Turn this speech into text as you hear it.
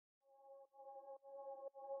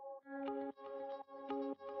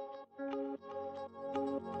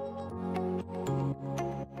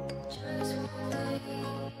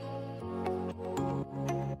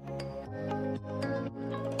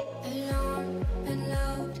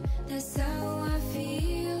out. That's how I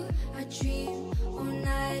feel. I dream all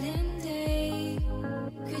night and day.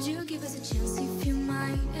 Could you give us a chance if you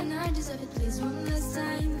mind? And I deserve it, please, one last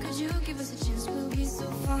time. Could you give us a chance? We'll be so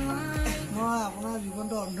fine. No, apna jibon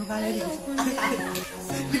to andhokar hai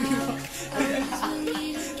Somehow I wish we'll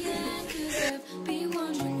meet again. 'Cause I've been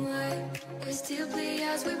wondering why we still play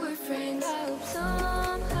as we were friends. I hope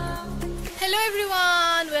somehow. Hello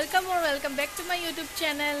everyone, welcome back to my YouTube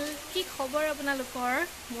channel. Ki khobor apnalokor?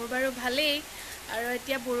 Mor baru bhalei aru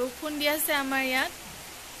etia borokhun di ase amar yat.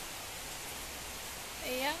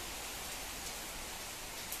 Eya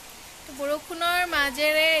to borokhunar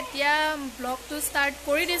majere etia vlog to start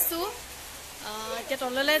kori disu. Etia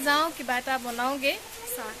tolole jao kiba eta banauge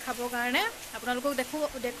sa khabo karone apnalokok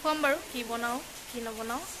dekhuam baru ki banao ki na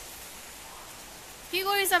banao. Ki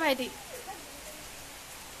korisa bhaiti?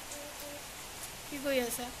 কি কই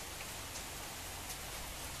আছে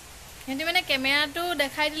হেঁতি মানে ক্যামেৰাটো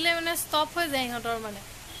দেখাই দিলে মানে stop হৈ যায় ইহঁতৰ মানে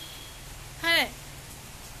হ্যাঁ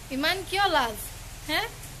ইমান কিয় লাজ হে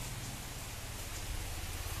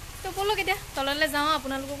তো বলো কেতিয়া তললে যাও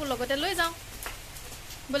আপোনালোককো লগতে লৈ যাও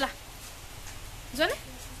বলা জনে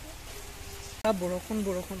বৰষুণ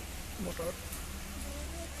বতৰ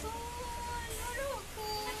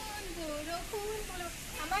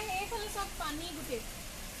আমাৰ এইফালে সব পানী গুটে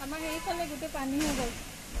আমাৰ এইফালে গুটে পানী হৈ গ'ল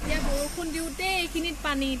ইয়া বৰষুণ দিউতে এইখিনিত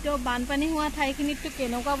পানী তো বানপানী হোৱা ঠাইখিনিত তো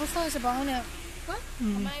কেনেকুৱা অৱস্থা হৈছে বাহনে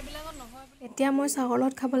আমাৰ এইবিলাকত নহয় এতিয়া মই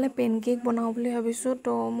চাহলত খাবলৈ পেনকেক বনাও বুলি ভাবিছো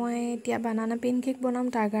তো মই এতিয়া বানানা পেনকেক বনাম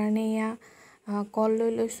তাৰ কাৰণে ইয়া কল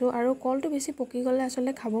লৈ লৈছো আৰু কলটো বেছি পকি গলে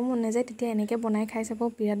আসলে খাব মন নাযায় তেতিয়া এনেকে বনাই খাই চাব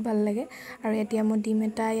বিৰাট ভাল লাগে আৰু এতিয়া মই ডিম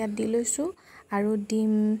এটা ইয়াত দি লৈছো আৰু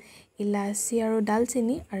ডিম ইলাচি আৰু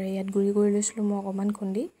ডালচেনি আৰু ইয়াত গুৰি কৰি লৈছিলো মই অকমান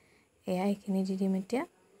খুন্দি এয়া এইখিনি দি দিম এতিয়া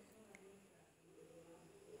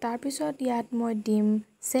তাৰ পিছত ইয়াত মই ডিম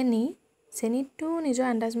চেনিটো নিজৰ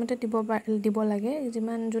আন্দাজমতে দিব লাগে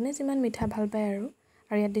যিমান মিঠা ভাল পায় আৰু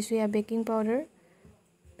ইয়াত দিছো ইয়া বেকিং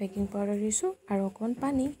পাউডাৰ দিছো আৰু অকমান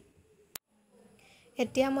পানী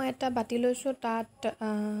এতিয়া মই এটা বাটি লৈছো তাত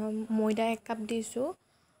ময়দা 1 কাপ দিছো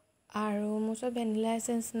আৰু মোৰ ভ্যানিলা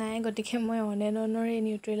এসেন্স নাই গতিকে মই অনেনৰ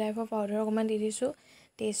নিউট্ৰিলাইফৰ পাউডাৰ অকমান দি দিছো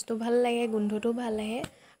টেষ্টটো ভাল লাগে গোন্ধটো ভাল আহে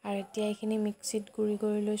আৰু এতিয়া এইখিনি মিক্সিত গুৰি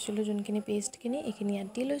কৰি লৈছিলো যোনখিনি পেষ্টখিনি এইখিনি ইয়াত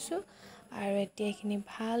দি লৈছো আৰু এতিয়া এইখিনি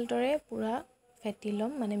ভালদৰে পুৰা ফেটি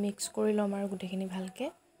লম মানে মিক্স কৰি লম আৰু গুটেখিনি ভালকে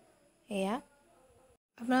এয়া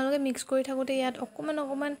আপোনালোকে মিক্স কৰি থাকোতে ইয়াত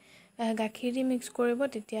অকমান গাখীৰ দি মিক্স কৰিব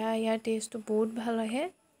তেতিয়া ইয়াৰ টেষ্টটো বহুত ভাল আহে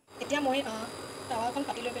এতিয়া মই তাৱাখন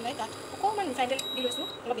পাতি লৈ পেলাই তাত অকমান ৰিফাইন তেল দি লৈছো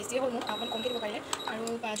অলপ বেছি হ'ল মোৰ অকমান কমকে দিব পাৰিলে আৰু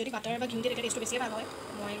যদি বাটাৰ বা ঘিউ দিয়ে তেতিয়া টেষ্টটো বেছি ভাল হয়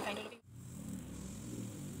মই ৰিফাইন তেল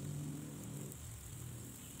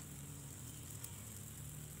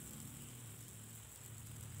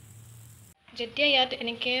যেতিয়া ইয়াত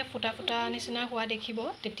এনেকে ফুটা নিচিনা হোৱা দেখিব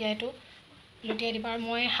তেতিয়া এটো লুটিয়াই দিবা আৰু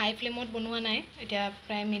মই হাই ফ্লেমত বনোৱা নাই এতিয়া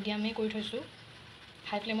প্ৰায় মিডিয়ামে কৰি থৈছো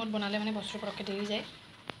হাই ফ্লেমত বনালে মানে বস্তু পৰকে দেৰি যায়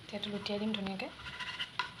তেটো লুটিয়াই দিম ধুনীয়াকে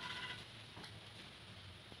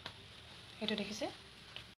এটো দেখিছে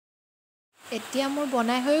এতিয়া মোৰ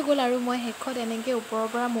বনাই হৈ গ'ল আৰু মই হেখত এনেকে ওপৰৰ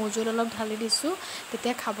পৰা মৌজুল অলপ ঢালি দিছো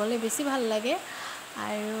তেতিয়া খাবলৈ বেছি ভাল লাগে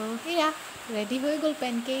আৰু এয়া ৰেডি হৈ গ'ল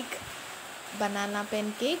পেনকেক বানানা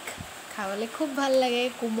পেনকেক খাবলৈ খুব ভাল লাগে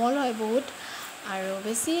কোমল হয় বহুত আৰু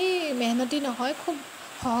বেছি মেহনতি নহয় খুব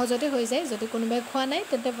সহজতে হৈ যায় যদি কোনোবাই খোৱা নাই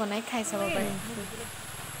তেতে বনাই খাই চাব পাৰে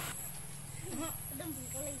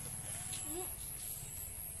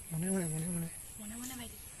মনে ভাই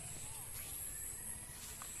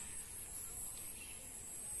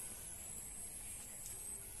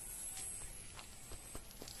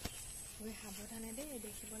ওই হাবটানে দে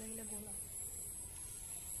দেখিব লাগিলে বল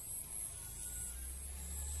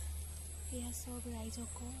ইয়া সব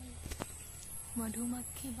ৰাইজকল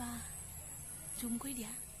মধুমাখি বা জুম কৰি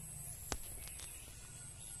দিয়া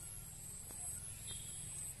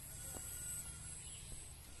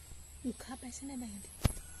উখা পাইছে নে নাই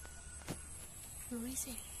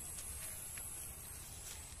ৰইছে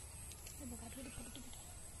বগা থৈ দি ফটো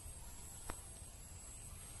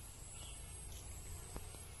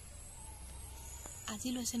আজি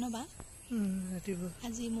লৈছে ন বা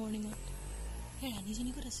আজি মৰ্নিঙত হে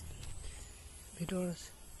ৰাণীজনী ক'ত আছে ভিতৰ আছে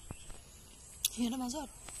হিহঁতৰ মাজত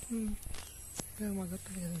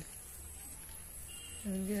থাকে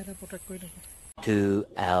এনেকে এটা প্ৰটেক্ট কৰি থাকে 2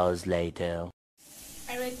 hours later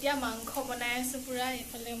আৰু এতিয়া মাংস বনাই আছো পুৰা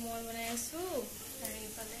এফালে মই বনাই আছো আৰু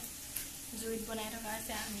এফালে জুইত বনাই থকা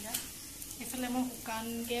আছে আমিৰা এফালে মই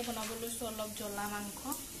শুকানকে বনাব লৈছো অলপ জ্বলা মাংস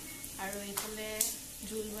আৰু এফালে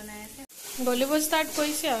জুল বনাই আছে গলিব ষ্টাৰ্ট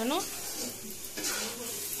কৰিছে আৰু ন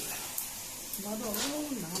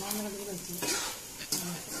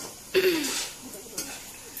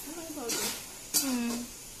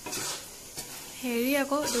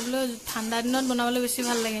আকৌ এইটো ঠাণ্ডা দিনত বনাবলৈ বেছি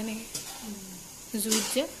ভাল লাগে নেকি জুইত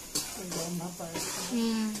যে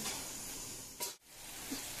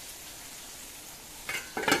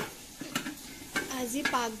আজি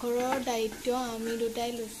পাকঘৰৰ দায়িত্ব আমি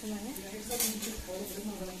দুটাই লৈছো মানে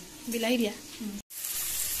বিলাহী দিয়া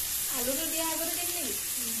আলুটো দিয়া আগতে দিম নেকি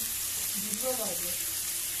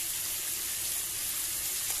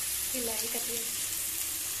বিলাহী কাটি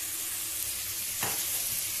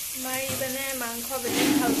মাৰি মানে মাংস বেলেগ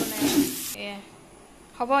ভাল বনাই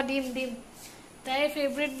হ'ব দিম তাইৰ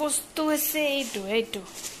ফেভৰেট বস্তু হৈছে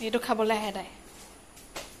এইটো খাবলৈ আহে তাই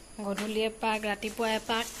গধূলি এপাক ৰাতিপুৱা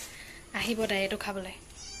এপাক আহিব তাই এইটো খাবলৈ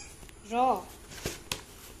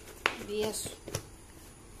দি আছো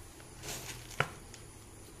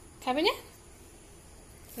খাবিনে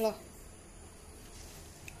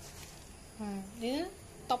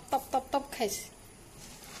টপ টপ টপ টপ খাইছে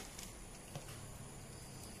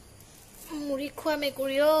মুড়ি খোৱা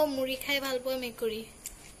মেকুৰী মুড়ি খাই ভাল পোৱা মেকুৰী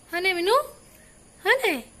হয় নাই মিনু হয়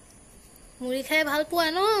নাই মুড়ি খাই ভাল পোৱা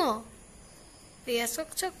ন এয়া চক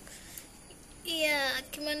চক এয়া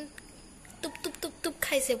কিমান টুপ টুপ টুপ টুপ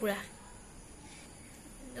খাইছে পুৰা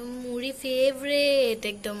মুড়ি ফেভৰেট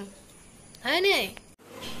একদম হয় নাই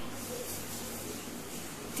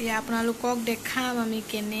এতিয়া আপোনালোকক দেখাম আমি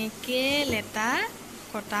কেনেকে লেটা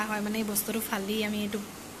কটা হয় মানে এই বস্তুটো ফালি আমি এইটো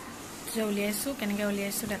যে উলিয়াইছো কেনেকে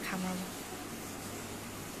উলিয়াইছো দেখাম আৰু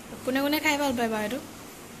কোনে কোনে খাই ভাল পায় বাৰু এইটো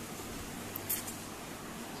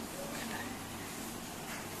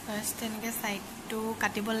ফাৰ্ষ্ট এনেকে সাইডটো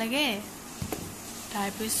কাটিব লাগে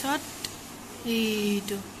তাৰপিছত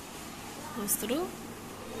এইটো বস্তুটো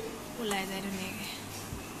ওলাই যায় ধুনীয়াকৈ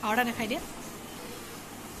আৰু এটা দেখাই দিয়া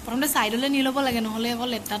প্ৰথমতে সাইডলৈ নি ল'ব লাগে নহ'লে আকৌ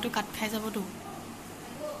লেটাটো কাট খাই যাবতো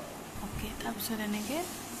অ'কে তাৰপিছত এনেকৈ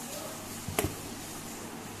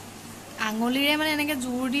আঙুলিৰে মানে এনেকৈ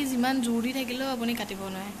জোৰ দি যিমান জোৰ দি থাকিলেও আপুনি কাটিব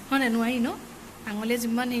নোৱাৰে হয় নাই নোৱাৰি ন আঙুলিয়ে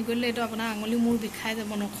যিমান হেৰি কৰিলে এইটো আপোনাৰ আঙুলি মূৰ বিষাই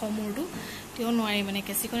যাব নখ মূৰটো তেও নোৱাৰি মানে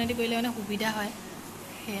কেঁচিখনেদি কৰিলে মানে সুবিধা হয়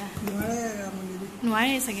সেয়া নোৱাৰে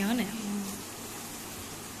চাগে হয় নাই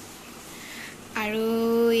আৰু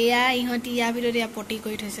এয়া ইহঁতি ইয়াৰ ভিতৰত এয়া পটি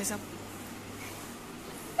কৰি থৈছে চব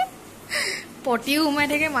পটিও সোমাই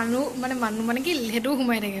থাকে মানুহ মানে কি সেইটোও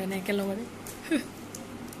সোমাই থাকে মানে একেলগতে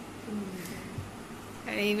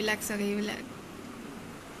এইবিলাক চব এইবিলাক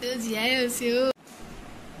জীয়াই হৈছে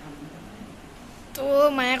তো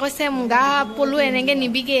মায়ে কৈছে মুগা পলু এনেকে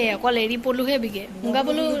নিবিকে অকল এৰি পলুহে বিকে মুগা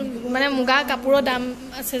পলু মানে মুগা কাপোৰৰ দাম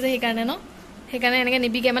আছে যে সেইকাৰণে ন সেইকাৰণে এনেকে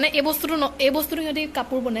নিবিকে মানে এই বস্তুটো সিহঁতি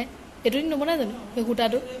কাপোৰ বনায় এইটো নবনাই জানো সেই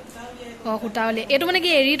সূতাটো সূতা উলিয়াই এইটো মানে কি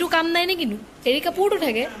এৰিটো কাম নাই নে কিনো এৰি কাপোৰটো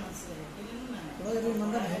থাকে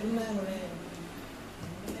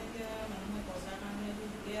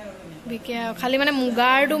বিকে খালি মানে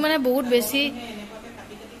মুগাৰটো মানে বহুত বেছি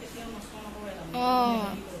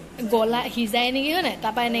গলা সিজাই নেকি হয় নাই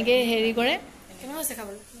তাৰপৰা এনেকে হেৰি কৰে কেনেকুৱা হৈছে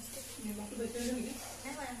খাবলৈ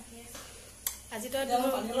আজি তো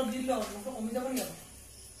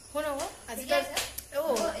শুন আকৌ আজি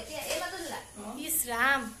ইছ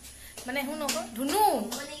ৰাম মানে শুন আকৌ ধুনু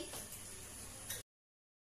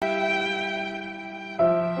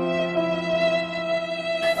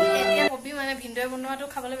এতিয়া কবি মানে ভিনদেউৱে বনোৱাটো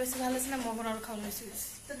খাবলৈ বেছি ভাল হৈছে নে মই বনোৱাটো খাবলৈ বেছি হৈছে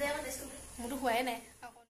মোৰতো হোৱাই নাই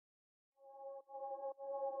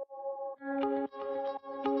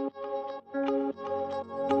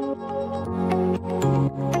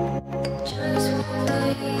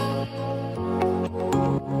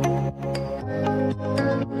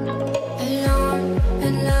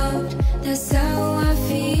That's how I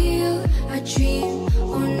feel. I dream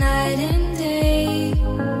all night and day.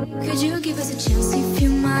 Could you give us a chance if you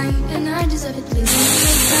mind? And I deserve it, please. One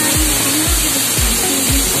more time. Could you give us a chance to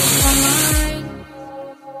be my mind?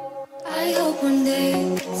 I hope one day,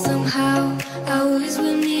 somehow, I always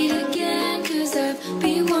will meet again. Cause I've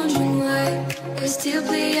been wondering why we still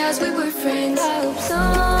play as we were friends. I hope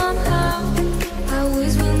somehow, I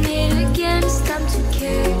always will meet again. It's time to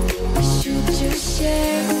care. We should just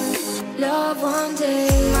share love one day.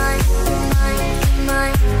 Mine,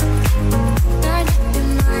 mine, mine.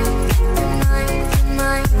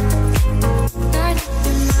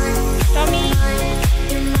 Tommy,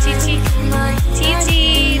 Chichi,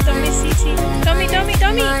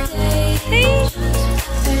 Tommy. Hey.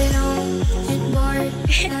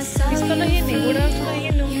 इसको तो ये नहीं बुरा उसको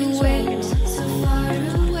ये नहीं हुआ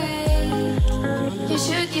You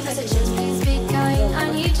should give us a chance, please be kind. I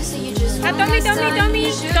need to see you just one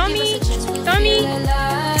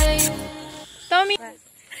Tommy.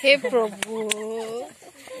 Hey, Prabhu.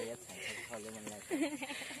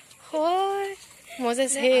 Hoy,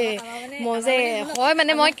 হয়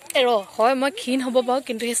মানে মই হয় মই ক্ষীণ হ'ব পাৰোঁ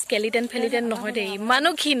কিন্তু সেই স্কেলিটেন নহয় দেই ইমানো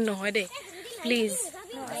ক্ষীণ নহয় দেই প্লিজ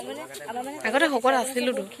আগতে শকত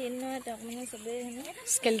আছিলোতো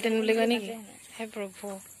স্কেলিটেন বুলি কয় নেকি হে প্ৰভু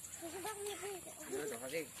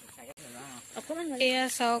এয়া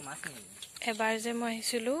চাওক এবাৰ যে মই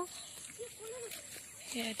আহিছিলোঁ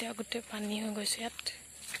এতিয়া গোটেই পানী হৈ গৈছে ইয়াত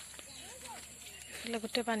এইফালে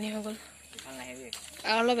গোটেই পানী হৈ গ'ল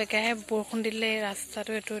আৰু অলপ একেৰাহে বৰষুণ দিলে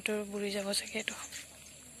ৰাস্তাটো এইটো বুৰি যাব চাগে এইটো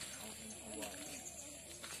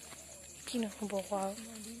কি নহ'ব আৰু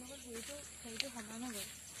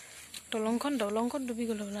দলংখন ডুবি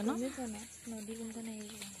গ'ল বোলা ন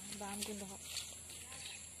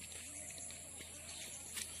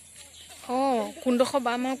অঁ কোনডোখৰ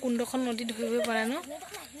বাম আৰু কোনডোখৰ নদী ধৰিবই পৰা ন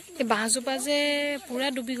এই বাঁহজোপা যে পূৰা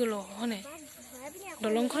ডুবি গ'ল হয়নে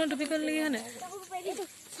দলংখনো ডুবি গ'ল নেকি হয়নে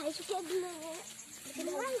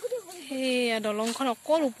সেয়া দলংখন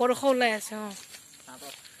অকল ওপৰডোখৰ ওলাই আছে অঁ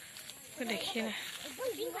দেখিয়ে নাই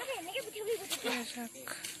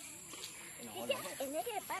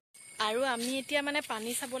আৰু আমি এতিয়া মানে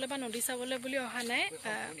পানী চাবলৈ বা নদী চাবলৈ বুলি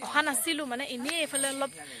অহা নাছিলোঁ মানে এনেই এইফালে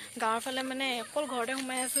অলপ গাঁৱৰ ফালে মানে অকল ঘৰতে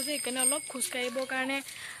সোমাই আছোঁ যে সেইকাৰণে অলপ খোজকাঢ়িবৰ কাৰণে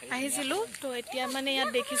আহিছিলোঁ তো এতিয়া মানে ইয়াত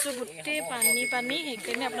দেখিছোঁ গোটেই পানী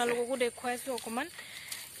সেইকাৰণে আপোনালোককো দেখুৱাইছোঁ অকণমান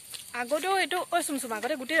আগতেও এইটো চুম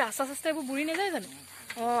আগতে গোটেই ৰাস্তা চাস্তা এইবোৰ বুৰি নাযায় জানো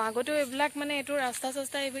অঁ আগতেও এইবিলাক মানে এইটো ৰাস্তা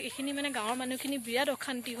চাস্তা এইখিনি মানে গাঁৱৰ মানুহখিনি বিৰাট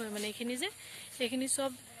অশান্তি হয় মানে এইখিনি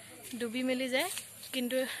চব ডুবি মেলি যায়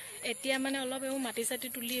কিন্তু এতিয়া মানে অলপ এইবোৰ মাটি চাটি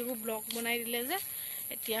তুলি এইবোৰ ব্লক বনাই দিলে যে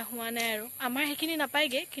এতিয়া হোৱা নাই আৰু আমাৰ সেইখিনি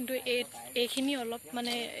নাপায়গৈ কিন্তু এইখিনি অলপ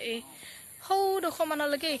মানে এই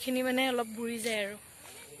সৌডোখৰমানলৈকে এইখিনি মানে অলপ বুৰি যায় আৰু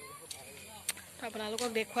আপোনালোকক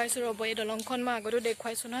দেখুৱাইছোঁ ৰ'ব এই দলংখন মই আগতেও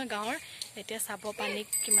দেখুৱাইছোঁ নহয় গাঁৱৰ এতিয়া চাব পানী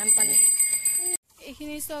কিমান পানী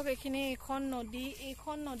এইখিনি চাওক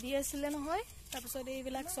এইখন নদী আছিলে নহয় তাৰপিছত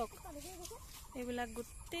এইবিলাক চাওক এইবিলাক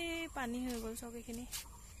গোটেই পানী হৈ গ'ল চাওক এইখিনি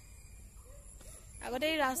আগতে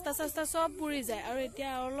এই ৰাস্তা চাস্তা চব বুৰি যায় আৰু এতিয়া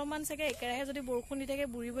অলপমান চাগে একেৰাহে যদি বৰষুণ দি থাকে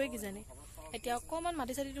বুৰিবই কিজানি এতিয়া অকণমান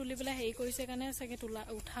মাটি চাটি তুলি পেলাই হেৰি কৰিছে কাৰণে চাগে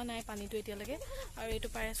উঠা নাই পানীটো এতিয়ালৈকে আৰু এইটো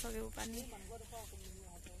পাৰে চাওক এইবোৰ পানী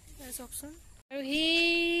চাওকচোন আৰু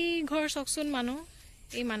সেই ঘৰ চাওকচোন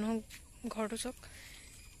এই মানুহ ঘৰটো চাওক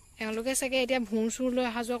এওঁলোকে চাগে এতিয়া ভুঁৰ চুৰ লৈ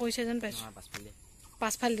অহা যোৱা কৰিছে যেন পাইছোঁ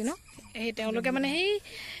পাছফালেদি ন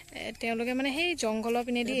তেওঁলোকে মানে সেই জংঘলৰ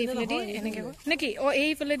পিনেদি এইফালেদি এনেকৈ কৰে নেকি অঁ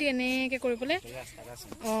এইফালেদি এনেকৈ কৰি পেলাই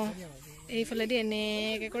অঁ এইফালেদি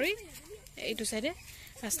এনেকৈ কৰি এইটো চাইডে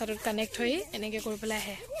ৰাস্তাটোত কানেক্ট হৈ এনেকৈ কৰি পেলাই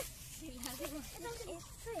আহে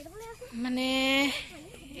মানে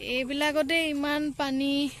এইবিলাকতে ইমান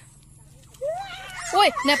পানী ঐ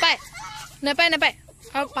নাপায়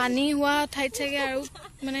আৰু পানী হোৱা ঠাইত চাগে আৰু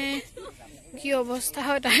মানে কি অৱস্থা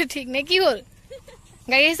হয় তাৰ ঠিক নে কি হ'ল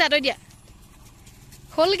গাড়ী আহিছে আঁতৰি দিয়া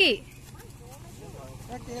হ'ল কি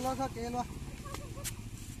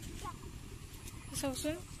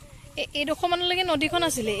চাওকচোন এইডোখৰমানলৈকে নদীখন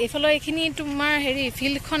আছিলে এইফালৰ এইখিনি তোমাৰ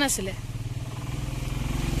ফিল্ডখন আছিলে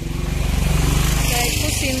একো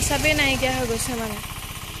চিন চাপেই নাইকিয়া হৈ গৈছে মানে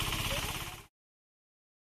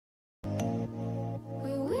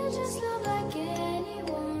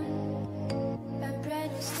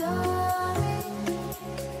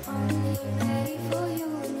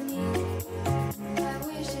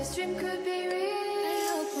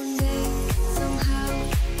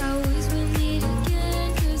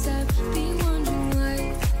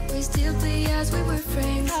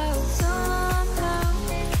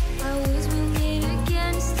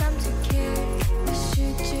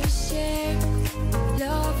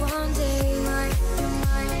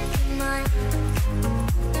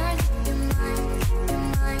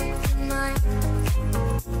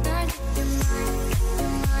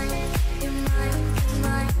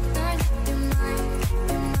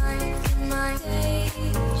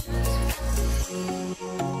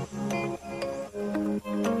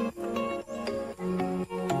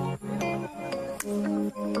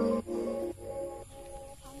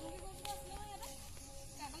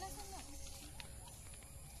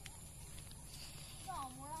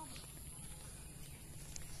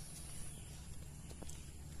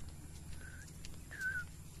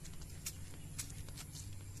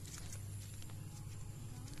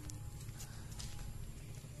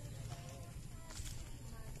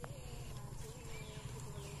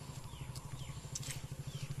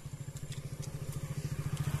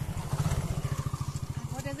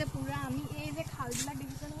আমি এই যে খালবিলাক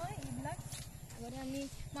দেখিছোঁ নহয় এইবিলাক আগতে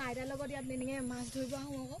মই আইতাৰ লগত ইয়াত এনেকৈ মাছ ধৰিব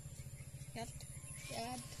আহোঁ আকৌ ইয়াত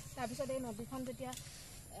তাৰপিছত এই নদীখন যেতিয়া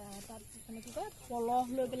তাত মানে কি কয় পলহ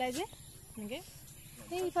লৈ পেলাই যে এনেকৈ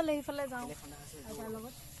সেইফালে যাওঁ আইতাৰ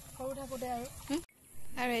লগত সৰু থাকোঁতে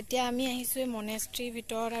আৰু এতিয়া আমি আহিছোঁ মনেষ্ট্ৰীৰ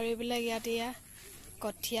ভিতৰত আৰু এইবিলাক ইয়াতে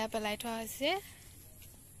কঠীয়া পেলাই থোৱা হৈছে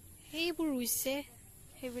সেইবোৰ ৰুইছে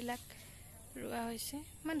সেইবিলাক ৰোৱা হৈছে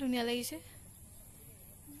ইমান ধুনীয়া লাগিছে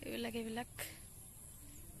এইবিলাক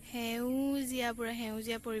সেউজীয়া পুৰা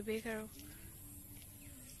সেউজীয়া পৰিৱেশ আৰু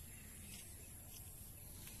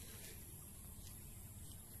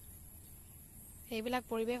এইবিলাক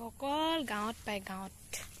পৰিৱেশ অকল গাঁৱত পায়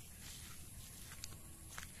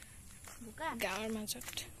গাঁৱৰ মাজত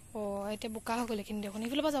এতিয়া বোকা হৈ গ'ল এইখিনি দেখোন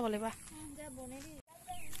এইফালৰ পৰা যাব লাগিব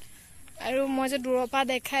আৰু মই যে দূৰৰ পৰা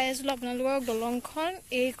দেখাই আছিলোঁ আপোনালোকক দলংখন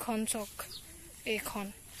এইখন চক এইখন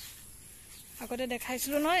আগতে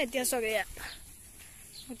দেখাইছিলোঁ নহয় এতিয়া চক এয়া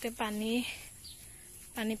গোটেই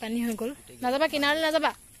পানী হৈ গ'ল নাযাবা কিনাৰলৈ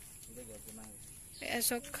নাযাবা এয়া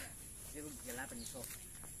চক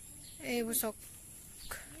এইবোৰ চক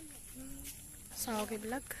চাওক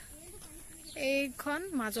এইবিলাক এইখন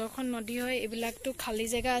মাজৰখন নদী হয় এইবিলাকতো খালী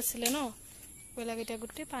জেগা আছিলে ন এইবিলাক এতিয়া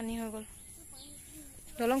গোটেই পানী হৈ গ'ল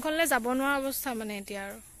দলংখনলৈ যাব নোৱাৰা অৱস্থা মানে এতিয়া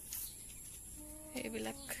আৰু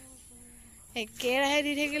এইবিলাক একেৰাহে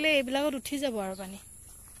দি থাকিলে এইবিলাকত উঠি যাব আৰু পানী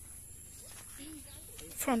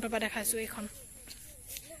ফ্ৰণ্টৰ পৰা দেখাইছোঁ এইখন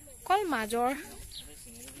অকল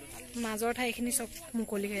মাজৰ ঠাইখিনি চব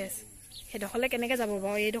মুকলি হৈ আছে সেইডোখৰলৈ কেনেকৈ যাব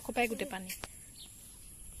বাৰু এইডোখৰ পৰাই গোটেই পানী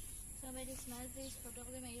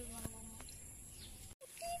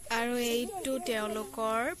আৰু এইটো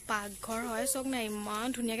তেওঁলোকৰ পাকঘৰ হয় চাওক না ইমান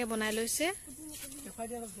ধুনীয়াকৈ বনাই লৈছে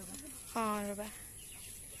ৰ'বা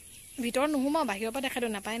ভিতৰত নোসোমাওঁ বাহিৰৰ পৰা দেখাইতো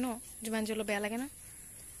নাপায় ন যিমান যি অলপ বেয়া লাগে ন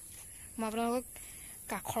মই আপোনালোকক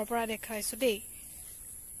কাষৰ পৰা দেখাইছোঁ দেই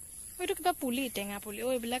এইটো কিবা পুলি টেঙা পুলি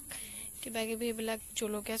এইবিলাক কিবা কিবি এইবিলাক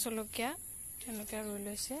জলকীয়া তেনেকৈ ৰুই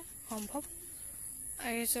লৈছে সম্ভৱ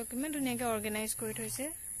আৰু চব কিমান ধুনীয়াকৈ অৰ্গেনাইজ কৰি থৈছে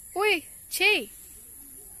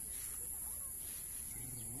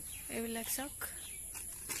এইবিলাক চাওক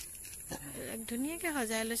ধুনীয়াকৈ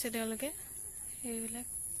সজাই লৈছে তেওঁলোকে এইবিলাক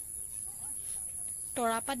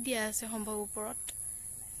তৰাপাত দিয়া আছে সম্ভৱ ওপৰত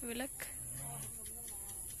এইবিলাক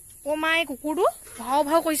মাই কুকুৰটো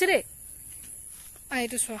ভাও কৰিছে দেই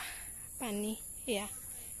এইটো চোৱা পানী এয়া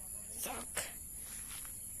চাওক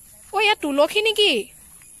ইয়াত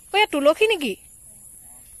তুলসী নেকি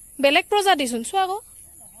বেলেগ প্ৰজাতিচোন চোৱা আকৌ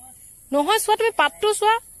নহয় চোৱা তুমি পাতটো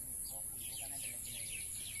চোৱা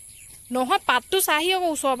নহয় পাতটো চাহি আকৌ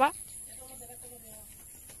ওচৰৰ পৰা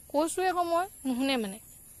কৈছোৱে আকৌ মই নুশুনে মানে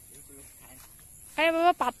আৰে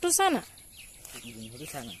বাবা পাতটো চা না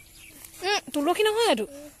তুলসী নহয় এইটো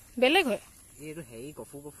বেলেগ হয়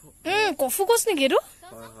কফু গছ নেকি এইটো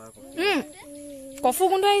কফু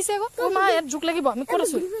গোন্ধ আহিছে আকৌ মা ইয়াত জোক লাগিব আমি ক'ত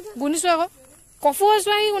আছো গুনিছো আকৌ কফু হৈছো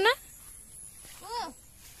আহি শুনা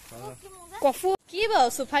কফু কি বাৰু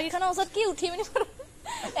সোফা কেইখনৰ ওচৰত কি উঠি মেলি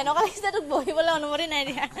এনেকুৱা লাগিছে তোক বহিবলৈ অনুমতি নাই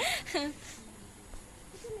দিয়া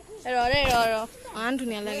ৰ ইমান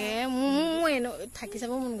ধুনীয়া লাগে মোৰ থাকি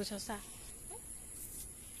চাব মন গৈছে চা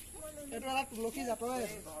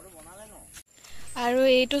আৰু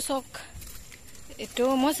এইটো চক এইটো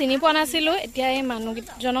মই চিনি পোৱা নাছিলোঁ এতিয়া এই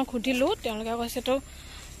মানুহজনক সুধিলোঁ তেওঁলোকে কৈছে এইটো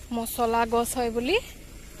মছলা গছ হয় বুলি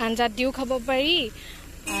আঞ্জাত দিও খাব পাৰি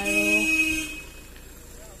আৰু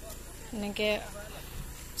এনেকৈ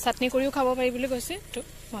চাটনি কৰিও খাব পাৰি বুলি কৈছে এইটো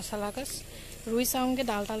মছলা গছ ৰুই চাওঁগৈ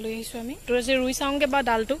ডাল লৈ আহিছোঁ আমি তোৰ যে ৰুই চাওঁগৈ বা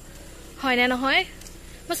ডালটো হয়নে নহয়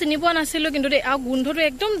মই চিনি পোৱা নাছিলোঁ কিন্তু দেই আৰু গোন্ধটো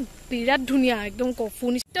একদম বিৰাট ধুনীয়া একদম কফু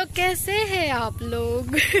নিচিনা কেছে হে आप लोग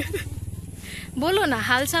बोलो ना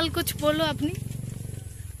हाल चाल कुछ बोलो अपनी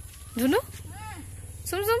ধুনু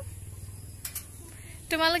চুম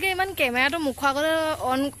তোমালোকে ইমান কেমেৰাটো মুখৰ আগতে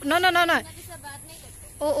অন নহয়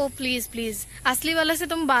ओ प्लीज असली वाले से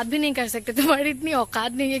तुम बात भी नहीं कर सकते तुम्हारी इतनी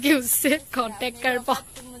औकात नहीं है कि उससे कांटेक्ट कर पाओ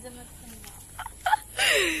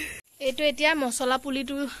এইটো এতিয়া মছলা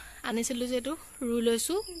পুলিটো আনিছিলোঁ যে এইটো ৰুই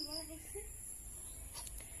লৈছোঁ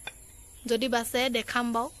যদি বাছে দেখাম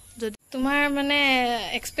বাৰু যদি তোমাৰ মানে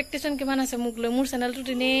এক্সপেক্টেশ্যন কিমান আছে মোক লৈ মোৰ চেনেলটোত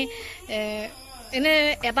এনে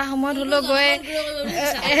এটা সময়ত হ'লেও গৈ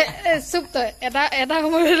চুপ তই এটা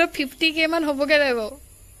সময়ত হ'লেও 50K মান হ'বগৈ লাগিব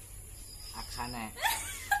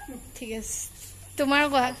ঠিক আছে তোমাৰ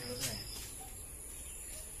কোৱা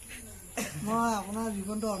মই আপোনাৰ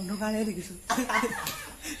জীৱনটো অন্ধকাৰহে দেখিছোঁ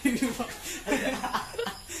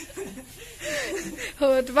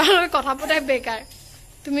তোমাৰ কথা পতাই বেকাৰ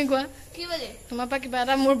তুমি কোৱা কি বলে তোমাৰ পৰা কিবা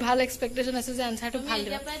এটা মোৰ ভাল এক্সপেক্টেশ্যন আছে যে আনসাৰটো ভাল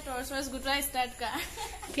দিব এতিয়া প্ৰায় টৰ্চ গুটৰা ষ্টাৰ্ট কৰা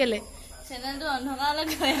কেলে চেনেলটো অন্ধকাৰলৈ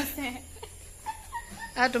গৈ আছে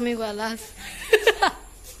আৰু তুমি কোৱা লাষ্ট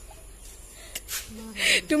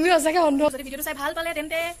তুমি সঁচাকে অন্ধ যদি ভিডিঅ'টো চাই ভাল পালে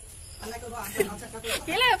তেন্তে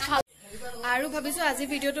কেলে ভাল আৰু ভাবিছো আজি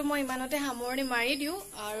ভিডিওটো মই ইমানতে সামৰণি মাৰি দিও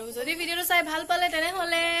আৰু যদি ভিডিওটো চাই ভাল পালে তেনে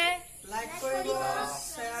হলে লাইক কৰিব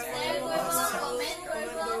শ্বেয়াৰ কৰিব কমেন্ট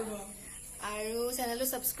কৰিব আৰু চেনেলটো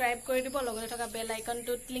সাবস্ক্ৰাইব কৰি দিব লগতে থকা বেল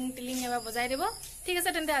আইকনটো টিলিং টিলিং এবাৰ বজাই দিব ঠিক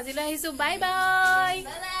আছে তেন্তে আজিলৈ আহিছো বাই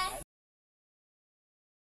বাই